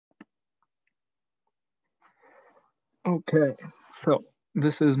Okay, so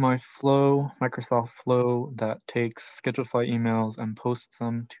this is my Flow, Microsoft Flow that takes ScheduleFly emails and posts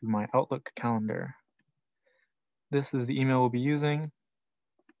them to my Outlook calendar. This is the email we'll be using.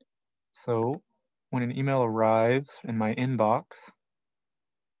 So when an email arrives in my inbox,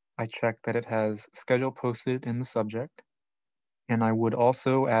 I check that it has schedule posted in the subject. And I would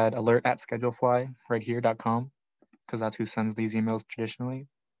also add alert@schedulefly right here.com because that's who sends these emails traditionally.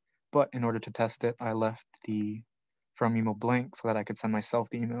 But in order to test it, I left the from email blank so that I could send myself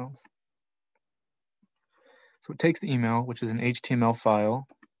the emails. So it takes the email, which is an HTML file,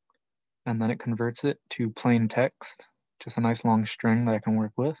 and then it converts it to plain text, just a nice long string that I can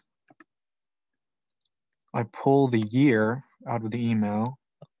work with. I pull the year out of the email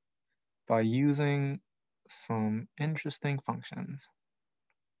by using some interesting functions.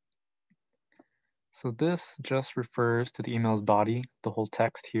 So this just refers to the email's body, the whole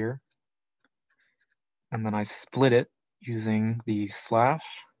text here. And then I split it using the slash.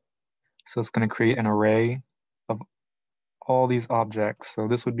 So it's going to create an array of all these objects. So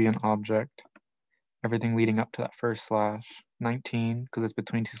this would be an object, everything leading up to that first slash, 19, because it's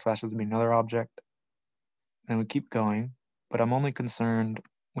between two slashes would be another object. And we keep going, but I'm only concerned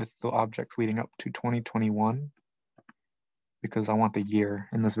with the objects leading up to 2021 because I want the year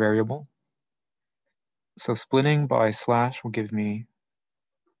in this variable. So splitting by slash will give me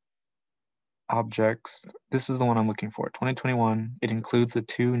objects. This is the one I'm looking for, 2021. It includes the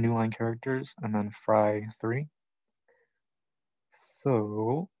 2 new line characters and then fry 3.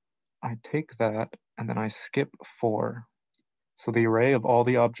 So I take that and then I skip 4. So the array of all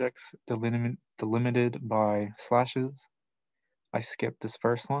the objects delimited by slashes, I skip this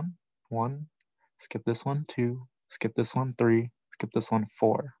first one, 1, skip this one, 2, skip this one, 3, skip this one,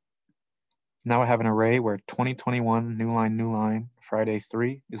 4. Now I have an array where 2021, new line, Friday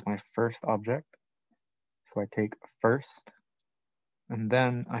 3 is my first object. So I take first, and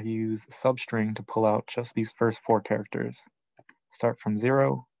then I use substring to pull out just these first 4 characters. Start from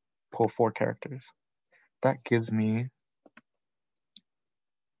 0, pull 4 characters. That gives me,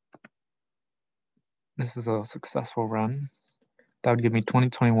 this is a successful run, that would give me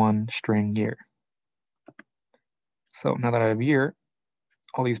 2021 string year. So now that I have year,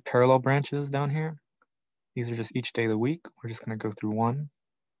 all these parallel branches down here, these are just each day of the week. We're just going to go through one.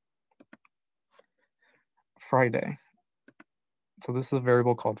 Friday. So this is a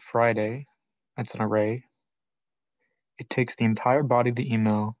variable called Friday. It's an array. It takes the entire body of the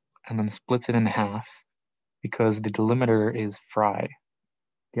email and then splits it in half because the delimiter is fry,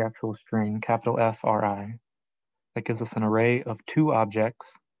 the actual string, capital F-R-I. That gives us an array of 2 objects,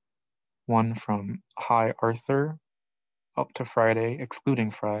 one from Hi Arthur up to Friday, excluding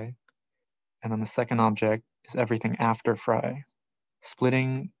Fry, and then the second object is everything after Fry.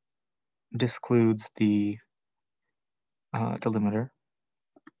 Splitting discludes the delimiter.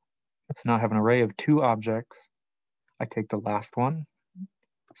 So now I have an array of 2 objects. I take the last one,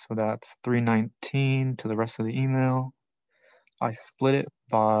 so that's 319 to the rest of the email. I split it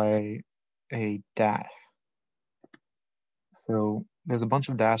by a dash. So there's a bunch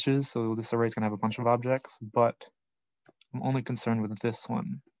of dashes, so this array is going to have a bunch of objects, but I'm only concerned with this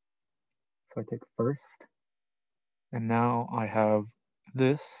one. So I take first, and now I have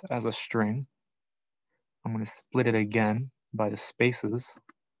this as a string. I'm going to split it again by the spaces,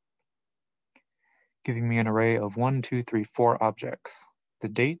 giving me an array of 1, 2, 3, 4 objects. The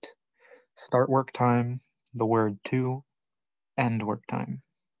date, start work time, the word to, end work time.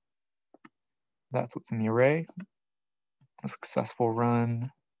 That's what's in the array. A successful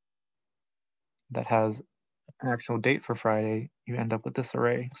run that has an actual date for Friday, you end up with this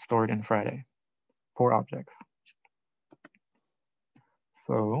array stored in Friday, 4 objects.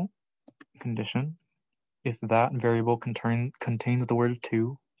 So, condition, if that variable contains the word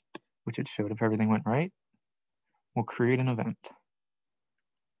to, which it should if everything went right, we'll create an event.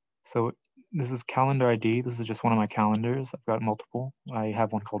 So this is calendar ID. This is just one of my calendars. I've got multiple. I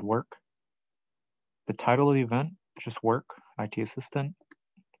have one called work. The title of the event, just work, IT assistant.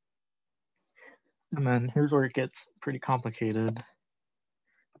 And then here's where it gets pretty complicated.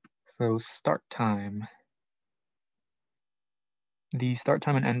 So start time. The start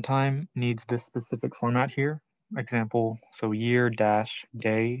time and end time needs this specific format here. Example, so year dash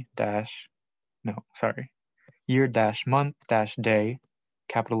day dash, no, sorry. Year dash month dash day,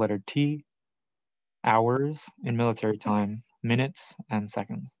 capital letter T, hours in military time, minutes and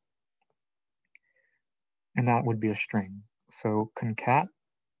seconds. And that would be a string. So concat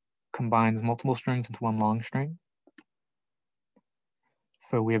combines multiple strings into one long string.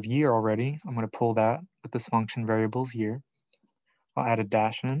 So we have year already. I'm going to pull that with this function variables year. I'll add a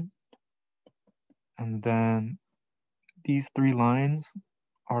dash in, and then these 3 lines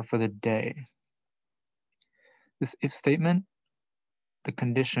are for the day. This if statement, the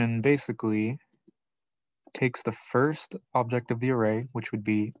condition basically takes the first object of the array, which would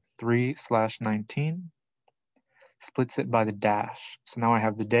be 3/19, splits it by the dash. So now I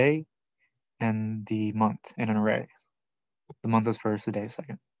have the day and the month in an array. The month is first, the day is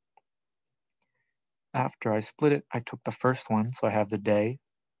second. After I split it, I took the first one, so I have the day,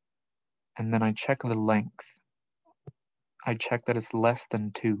 and then I check the length. I check that it's less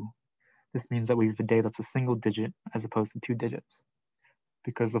than 2. This means that we have a day that's a single digit as opposed to 2 digits.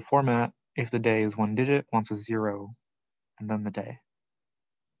 Because the format, if the day is 1 digit, wants a 0 and then the day.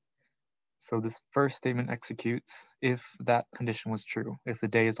 So this first statement executes if that condition was true, if the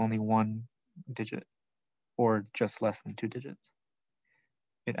day is only 1 digit or just less than 2 digits.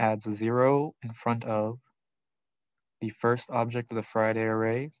 It adds a 0 in front of the first object of the Friday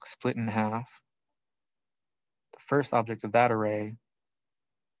array, split in half. The first object of that array,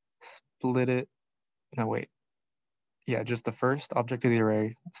 split it, no wait, yeah, just the first object of the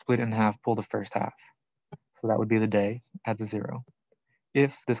array, split it in half, pull the first half. So that would be the day, adds a 0.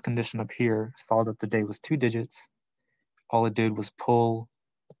 If this condition up here saw that the day was 2 digits, all it did was pull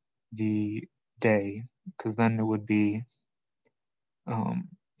the day, because then it would be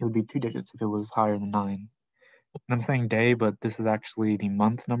 2 digits if it was higher than 9. And I'm saying day, but this is actually the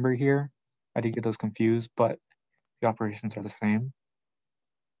month number here. I did get those confused, but the operations are the same.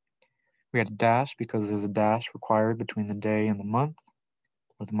 We had a dash because there's a dash required between the day and the month,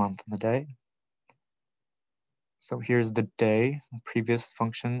 or the month and the day. So here's the day. The previous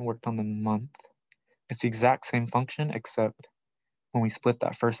function worked on the month. It's the exact same function, except when we split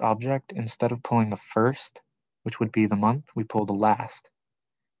that first object, instead of pulling the first, which would be the month, we pull the last,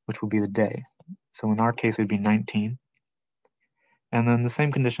 which would be the day. So in our case, it would be 19. And then the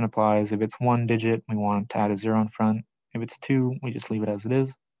same condition applies. If it's 1 digit, we want to add a 0 in front. If it's 2, we just leave it as it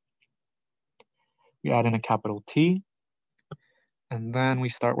is. We add in a capital T, and then we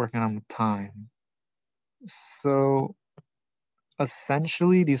start working on the time. So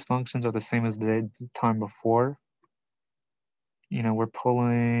essentially, these functions are the same as the time before. We're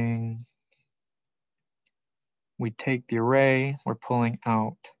pulling, we take the array, we're pulling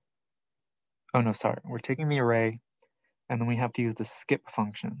out, we're taking the array, and then we have to use the skip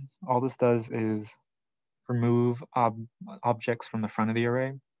function. All this does is remove objects from the front of the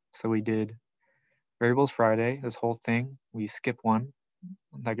array. So we did variables Friday, this whole thing, we skip 1,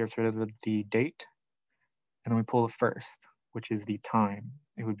 that gets rid of the date, and then we pull the first, which is the time.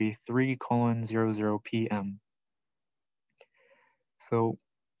 It would be 3:00 p.m. So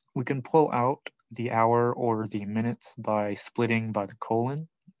we can pull out the hour or the minutes by splitting by the colon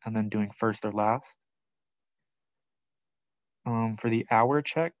and then doing first or last. For the hour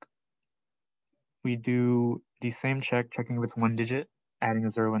check, we do the same check, checking if it's 1 digit, adding a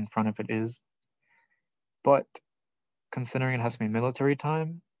 0 in front if it is. But considering it has to be military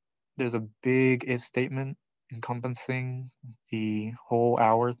time, there's a big if statement encompassing the whole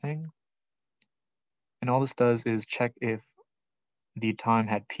hour thing. And all this does is check if the time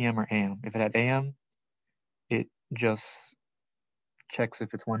had PM or AM. If it had AM, it just checks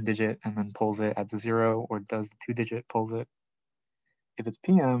if it's 1 digit and then pulls it, adds a 0, or does the 2 digit, pulls it. If it's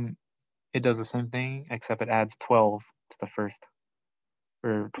PM, it does the same thing, except it adds 12 to the first,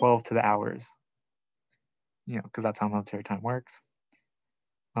 or 12 to the hours, because that's how military time works.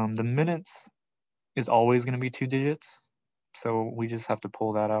 The minutes is always going to be 2 digits, so we just have to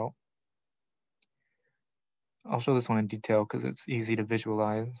pull that out. I'll show this one in detail because it's easy to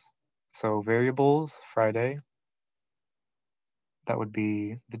visualize. So variables, Friday, that would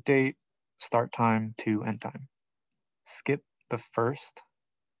be the date, start time to end time. Skip the first,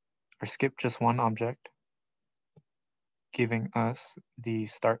 or skip just one object, giving us the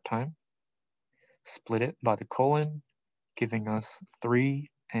start time. Split it by the colon, giving us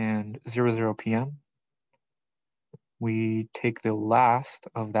 3:00 p.m. We take the last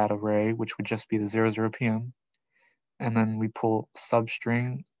of that array, which would just be the 00 p.m., and then we pull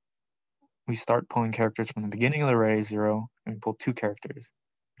substring. We start pulling characters from the beginning of the array, 0, and we pull 2 characters,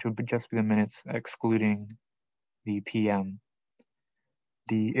 which would just be the minutes, excluding the PM.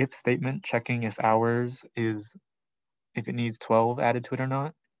 The if statement, checking if hours if it needs 12 added to it or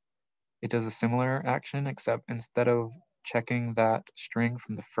not, it does a similar action, except instead of checking that string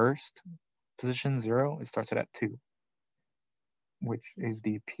from the first position, 0, it starts it at 2, which is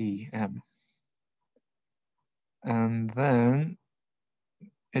the PM. And then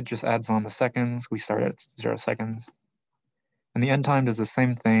it just adds on the seconds. We start at 0 seconds. And the end time does the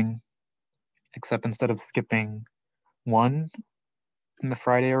same thing, except instead of skipping 1 in the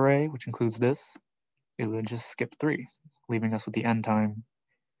Friday array, which includes this, it would just skip 3. leaving us with the end time.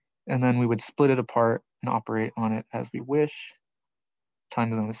 And then we would split it apart and operate on it as we wish.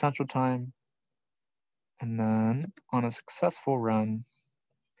 Time zone is Central Time. And then on a successful run,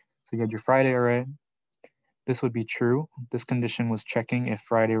 so you had your Friday array. This would be true. This condition was checking if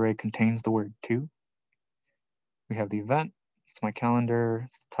Friday array contains the word to. We have the event, it's my calendar,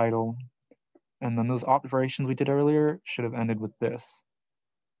 it's the title. And then those operations we did earlier should have ended with this.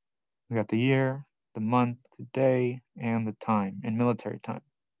 We got the year, the month, the day, and the time in military time.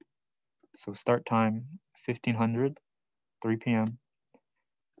 So start time, 1500, 3 p.m.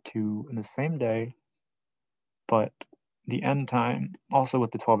 to the same day, but the end time also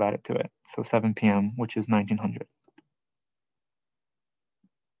with the 12 added to it. So 7 p.m., which is 1900.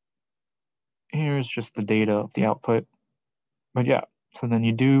 Here's just the data of the output. But yeah, so then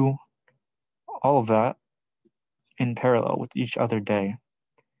you do all of that in parallel with each other day.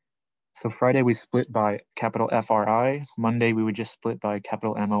 So Friday we split by capital FRI, Monday we would just split by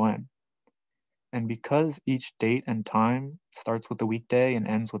capital MON. And because each date and time starts with a weekday and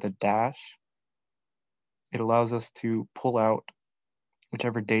ends with a dash, it allows us to pull out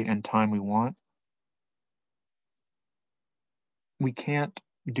whichever date and time we want. We can't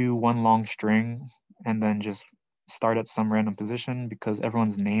do one long string and then just start at some random position because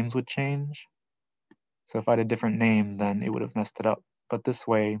everyone's names would change. So if I had a different name, then it would have messed it up. But this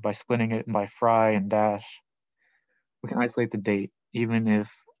way, by splitting it by fry and dash, we can isolate the date, even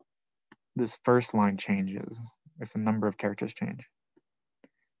if this first line changes, if the number of characters change.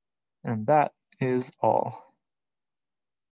 And that is all.